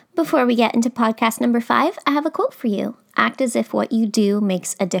Before we get into podcast number 5, I have a quote for you. Act as if what you do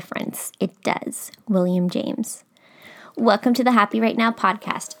makes a difference. It does. William James. Welcome to the Happy Right Now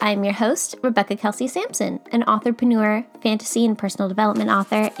podcast. I'm your host, Rebecca Kelsey Sampson, an authorpreneur, fantasy and personal development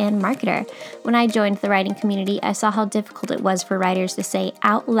author, and marketer. When I joined the writing community, I saw how difficult it was for writers to say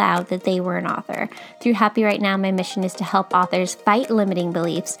out loud that they were an author. Through Happy Right Now, my mission is to help authors fight limiting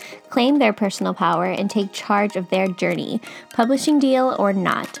beliefs, claim their personal power, and take charge of their journey, publishing deal or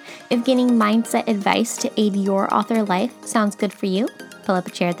not. If getting mindset advice to aid your author life sounds good for you, pull up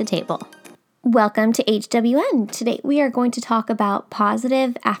a chair at the table. Welcome to HWN. Today we are going to talk about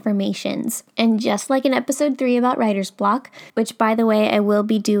positive affirmations. And just like in episode 3 about writer's block, which by the way I will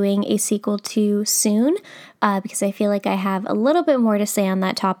be doing a sequel to soon because I feel like I have a little bit more to say on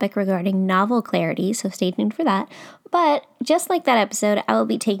that topic regarding novel clarity, so stay tuned for that. But just like that episode, I will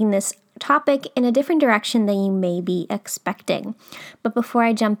be taking this topic in a different direction than you may be expecting. But before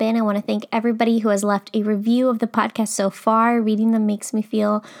I jump in, I want to thank everybody who has left a review of the podcast so far. Reading them makes me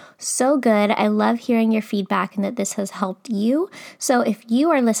feel so good. I love hearing your feedback and that this has helped you. So if you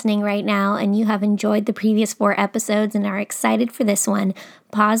are listening right now and you have enjoyed the previous 4 episodes and are excited for this one,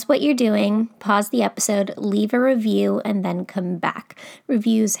 pause what you're doing, pause the episode, leave a review, and then come back.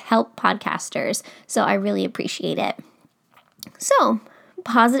 Reviews help podcasters, so I really appreciate it. So,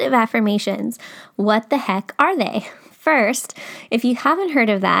 positive affirmations. What the heck are they? First, if you haven't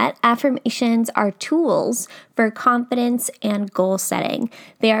heard of that, affirmations are tools for confidence and goal setting.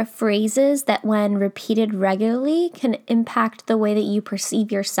 They are phrases that, when repeated regularly, can impact the way that you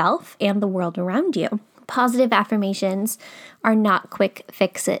perceive yourself and the world around you. Positive affirmations are not quick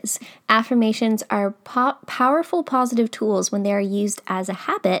fixes. Affirmations are powerful positive tools when they are used as a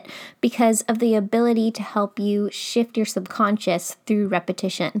habit because of the ability to help you shift your subconscious through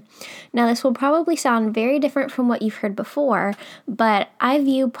repetition. Now, this will probably sound very different from what you've heard before, but I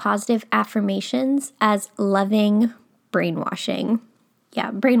view positive affirmations as loving brainwashing.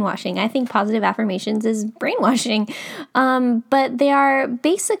 Yeah, brainwashing. I think positive affirmations is brainwashing, but they are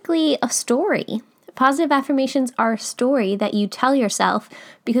basically a story. Positive affirmations are a story that you tell yourself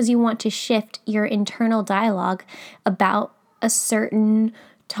because you want to shift your internal dialogue about a certain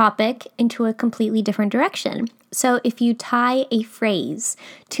topic into a completely different direction. So if you tie a phrase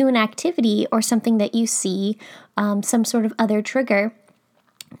to an activity or something that you see, some sort of other trigger,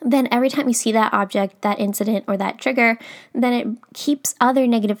 then every time you see that object, that incident, or that trigger, then it keeps other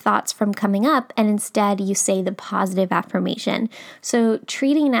negative thoughts from coming up, and instead you say the positive affirmation. So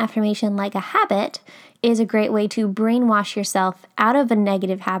treating an affirmation like a habit is a great way to brainwash yourself out of a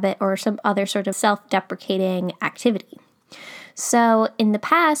negative habit or some other sort of self-deprecating activity. So in the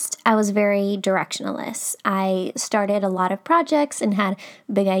past, I was very directionless. I started a lot of projects and had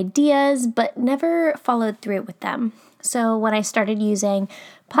big ideas, but never followed through with them. So when I started using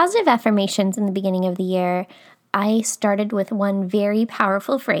positive affirmations in the beginning of the year, I started with one very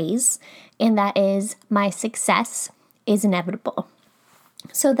powerful phrase, and that is, my success is inevitable.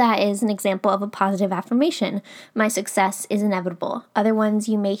 So that is an example of a positive affirmation. My success is inevitable. Other ones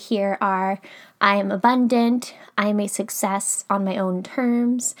you may hear are, I am abundant, I am a success on my own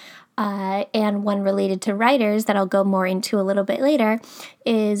terms, and one related to writers that I'll go more into a little bit later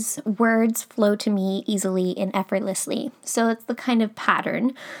is words flow to me easily and effortlessly. So it's the kind of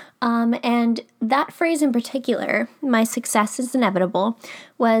pattern. And that phrase in particular, my success is inevitable,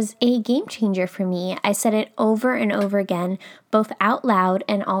 was a game changer for me. I said it over and over again, both out loud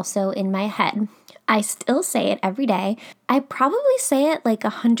and also in my head. I still say it every day. I probably say it like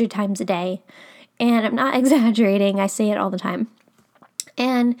 100 times a day. And I'm not exaggerating. I say it all the time.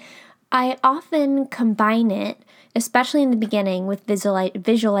 And I often combine it, especially in the beginning, with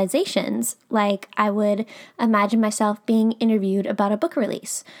visualizations. Like I would imagine myself being interviewed about a book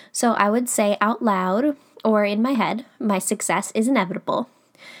release. So I would say out loud or in my head, my success is inevitable.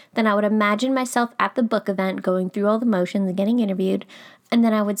 Then I would imagine myself at the book event going through all the motions and getting interviewed. And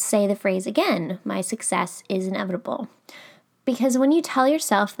then I would say the phrase again, my success is inevitable. Because when you tell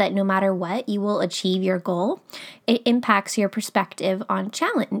yourself that no matter what, you will achieve your goal, it impacts your perspective on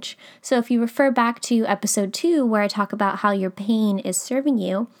challenge. So if you refer back to episode 2, where I talk about how your pain is serving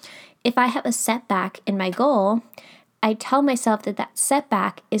you, if I have a setback in my goal, I tell myself that that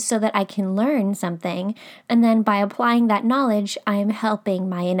setback is so that I can learn something. And then by applying that knowledge, I am helping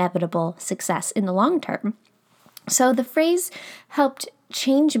my inevitable success in the long term. So the phrase helped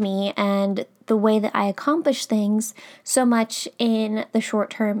change me and the way that I accomplish things so much in the short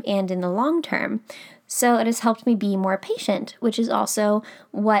term and in the long term. So it has helped me be more patient, which is also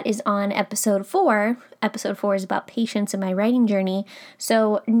what is on episode 4. Episode 4 is about patience in my writing journey.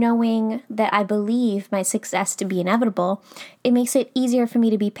 So knowing that I believe my success to be inevitable, it makes it easier for me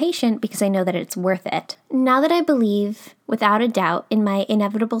to be patient because I know that it's worth it. Now that I believe without a doubt in my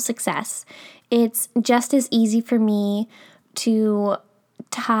inevitable success, it's just as easy for me to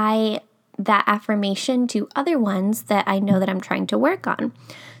tie that affirmation to other ones that I know that I'm trying to work on.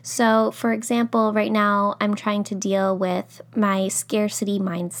 So, for example, right now I'm trying to deal with my scarcity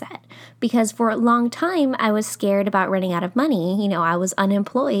mindset because for a long time I was scared about running out of money. I was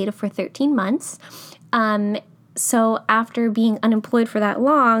unemployed for 13 months. So after being unemployed for that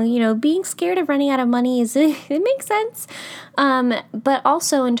long, being scared of running out of money it makes sense. But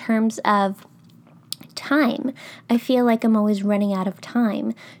also in terms of time, I feel like I'm always running out of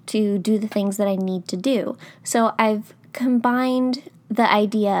time to do the things that I need to do. So I've combined the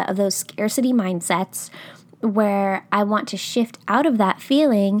idea of those scarcity mindsets where I want to shift out of that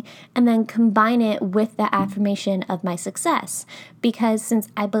feeling and then combine it with the affirmation of my success. Because since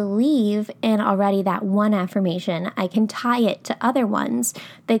I believe in already that one affirmation, I can tie it to other ones.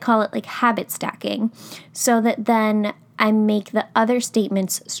 They call it like habit stacking, so that then I make the other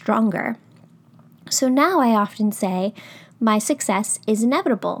statements stronger. So now I often say, my success is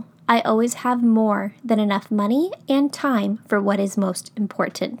inevitable. I always have more than enough money and time for what is most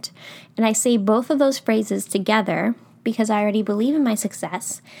important. And I say both of those phrases together because I already believe in my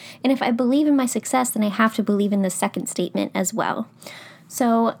success. And if I believe in my success, then I have to believe in the second statement as well.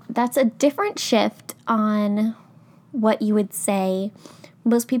 So that's a different shift on what you would say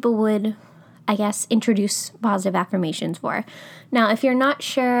most people would, I guess, introduce positive affirmations for. Now, if you're not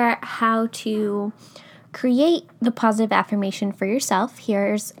sure how to create the positive affirmation for yourself,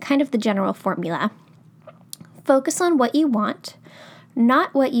 here's kind of the general formula. Focus on what you want,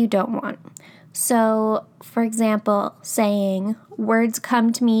 not what you don't want. So, for example, saying, words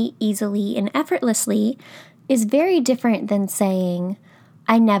come to me easily and effortlessly is very different than saying,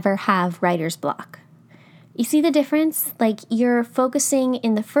 I never have writer's block. You see the difference? Like, you're focusing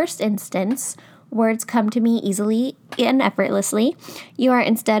in the first instance, words come to me easily and effortlessly. You are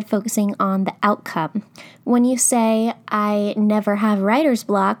instead focusing on the outcome. When you say, I never have writer's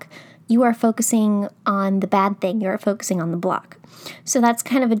block, you are focusing on the bad thing. You're focusing on the block. So that's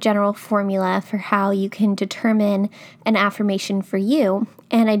kind of a general formula for how you can determine an affirmation for you.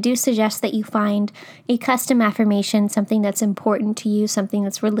 And I do suggest that you find a custom affirmation, something that's important to you, something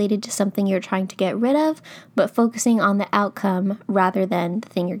that's related to something you're trying to get rid of, but focusing on the outcome rather than the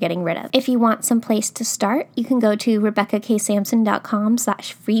thing you're getting rid of. If you want some place to start, you can go to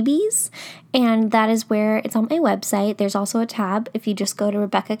RebeccaKSampson.com/freebies. And that is where it's on my website. There's also a tab. If you just go to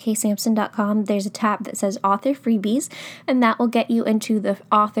RebeccaKSampson.com, there's a tab that says Author Freebies, and that will get you into the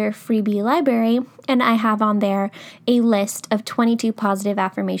Author Freebie library. And I have on there a list of 22 positive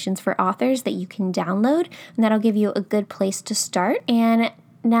affirmations for authors that you can download, and that'll give you a good place to start. And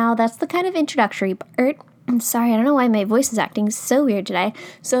now that's the kind of introductory part. I'm sorry, I don't know why my voice is acting so weird today.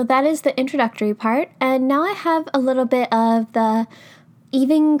 So that is the introductory part. And now I have a little bit of the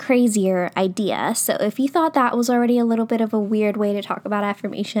even crazier idea. So if you thought that was already a little bit of a weird way to talk about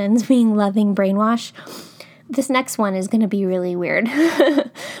affirmations, being loving brainwash, this next one is going to be really weird.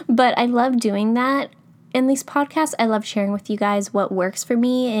 But I love doing that. In these podcasts, I love sharing with you guys what works for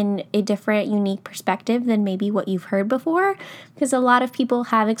me in a different, unique perspective than maybe what you've heard before, because a lot of people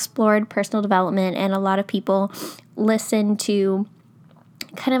have explored personal development and a lot of people listen to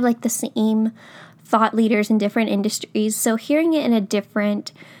kind of like the same thought leaders in different industries. So hearing it in a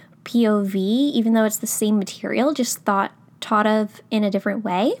different POV, even though it's the same material, just thought of in a different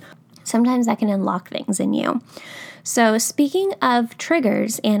way, sometimes that can unlock things in you. So speaking of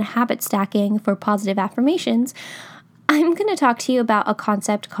triggers and habit stacking for positive affirmations, I'm going to talk to you about a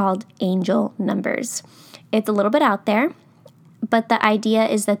concept called angel numbers. It's a little bit out there, but the idea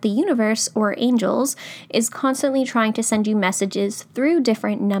is that the universe, or angels, is constantly trying to send you messages through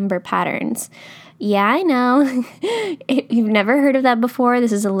different number patterns. Yeah, I know. If you've never heard of that before,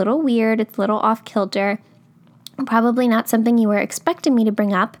 this is a little weird. It's a little off kilter. Probably not something you were expecting me to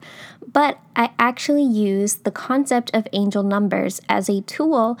bring up, but I actually use the concept of angel numbers as a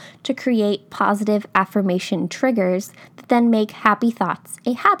tool to create positive affirmation triggers that then make happy thoughts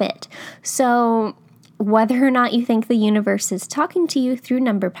a habit. So whether or not you think the universe is talking to you through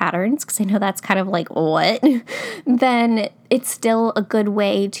number patterns, because I know that's kind of like, what? Then it's still a good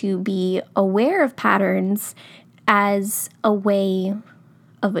way to be aware of patterns as a way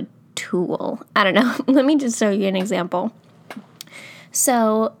of a tool. I don't know. Let me just show you an example.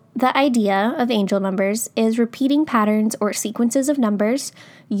 So the idea of angel numbers is repeating patterns or sequences of numbers,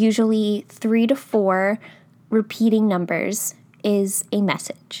 usually 3 to 4 repeating numbers is a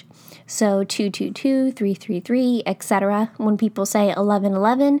message. So 222, 333, etc. When people say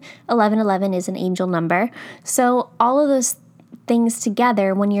 1111, 1111 is an angel number. So all of those things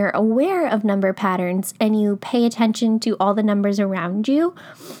together, when you're aware of number patterns and you pay attention to all the numbers around you,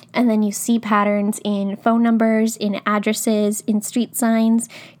 and then you see patterns in phone numbers, in addresses, in street signs,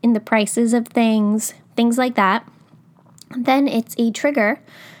 in the prices of things like that, then it's a trigger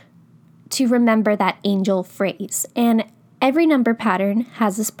to remember that angel phrase. And every number pattern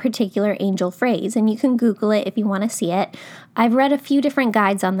has this particular angel phrase, and you can Google it if you want to see it. I've read a few different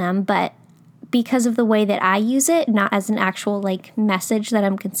guides on them, but because of the way that I use it, not as an actual message that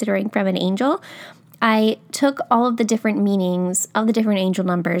I'm considering from an angel, I took all of the different meanings of the different angel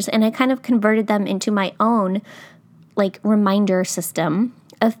numbers and I kind of converted them into my own reminder system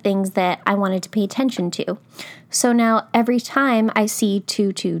of things that I wanted to pay attention to. So now every time I see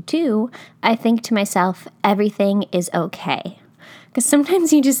 222, I think to myself, everything is okay. Because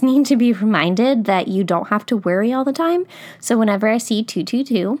sometimes you just need to be reminded that you don't have to worry all the time. So whenever I see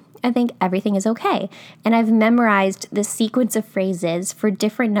 222, I think everything is okay. And I've memorized the sequence of phrases for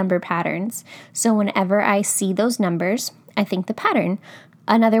different number patterns. So whenever I see those numbers, I think the pattern.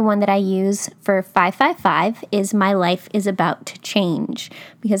 Another one that I use for 555 is my life is about to change,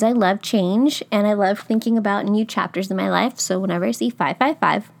 because I love change and I love thinking about new chapters in my life. So whenever I see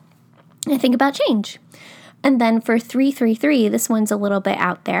 555, I think about change. And then for 333, this one's a little bit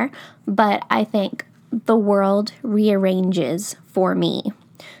out there, but I think the world rearranges for me.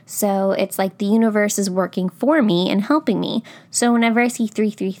 So it's like the universe is working for me and helping me. So whenever I see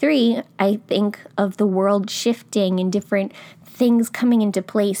 333, I think of the world shifting and different things coming into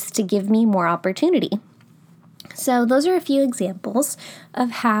place to give me more opportunity. So those are a few examples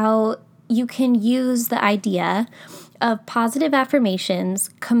of how you can use the idea of positive affirmations,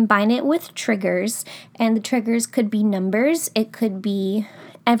 combine it with triggers, and the triggers could be numbers. It could be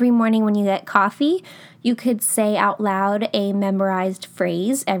every morning when you get coffee, you could say out loud a memorized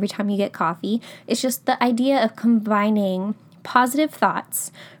phrase every time you get coffee. It's just the idea of combining positive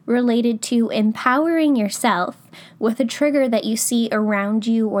thoughts related to empowering yourself with a trigger that you see around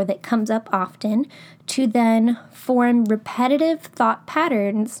you or that comes up often to then form repetitive thought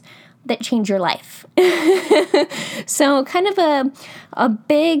patterns that change your life. So kind of a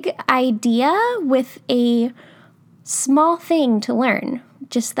big idea with a small thing to learn.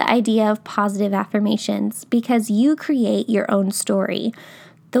 Just the idea of positive affirmations, because you create your own story.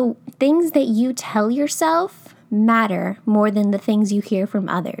 The things that you tell yourself matter more than the things you hear from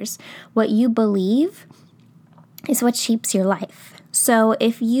others. What you believe is what shapes your life. So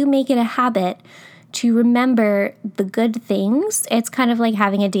if you make it a habit to remember the good things, it's kind of like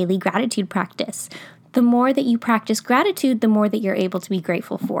having a daily gratitude practice. The more that you practice gratitude, the more that you're able to be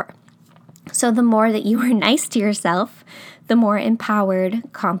grateful for. So the more that you are nice to yourself, the more empowered,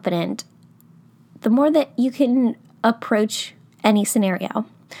 confident, the more that you can approach any scenario.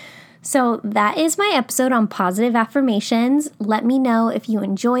 So that is my episode on positive affirmations. Let me know if you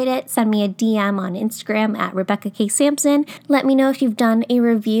enjoyed it. Send me a DM on Instagram at Rebecca K. Sampson. Let me know if you've done a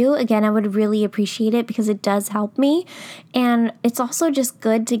review. Again, I would really appreciate it because it does help me. And it's also just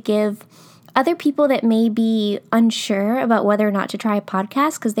good to give other people that may be unsure about whether or not to try a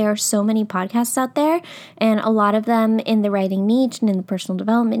podcast, because there are so many podcasts out there, and a lot of them in the writing niche and in the personal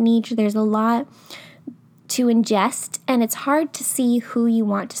development niche. There's a lot to ingest, and it's hard to see who you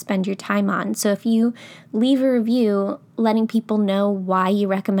want to spend your time on. So if you leave a review letting people know why you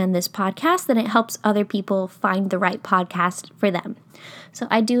recommend this podcast, then it helps other people find the right podcast for them. So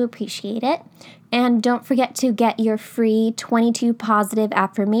I do appreciate it. And don't forget to get your free 22 positive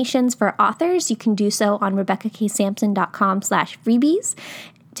affirmations for authors. You can do so on RebeccaKSampson.com/freebies.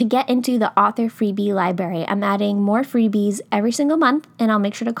 To get into the author freebie library, I'm adding more freebies every single month, and I'll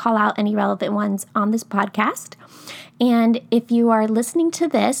make sure to call out any relevant ones on this podcast. And if you are listening to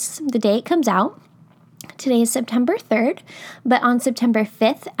this the day it comes out, today is September 3rd, but on September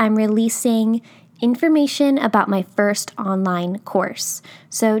 5th, I'm releasing information about my first online course.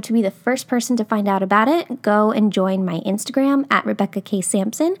 So to be the first person to find out about it, go and join my Instagram at Rebecca K.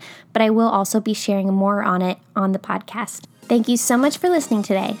 Sampson, but I will also be sharing more on it on the podcast. Thank you so much for listening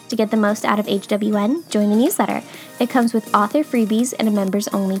today. To get the most out of HWN, join the newsletter. It comes with author freebies and a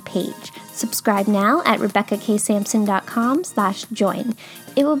members-only page. Subscribe now at RebeccaKSampson.com/join.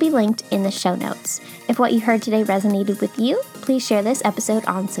 It will be linked in the show notes. If what you heard today resonated with you, please share this episode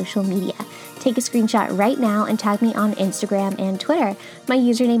on social media. Take a screenshot right now and tag me on Instagram and Twitter. My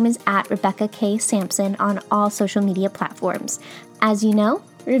username is @RebeccaKSampson on all social media platforms. As you know,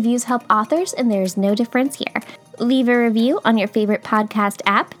 reviews help authors, and there is no difference here. Leave a review on your favorite podcast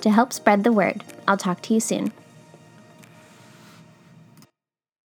app to help spread the word. I'll talk to you soon.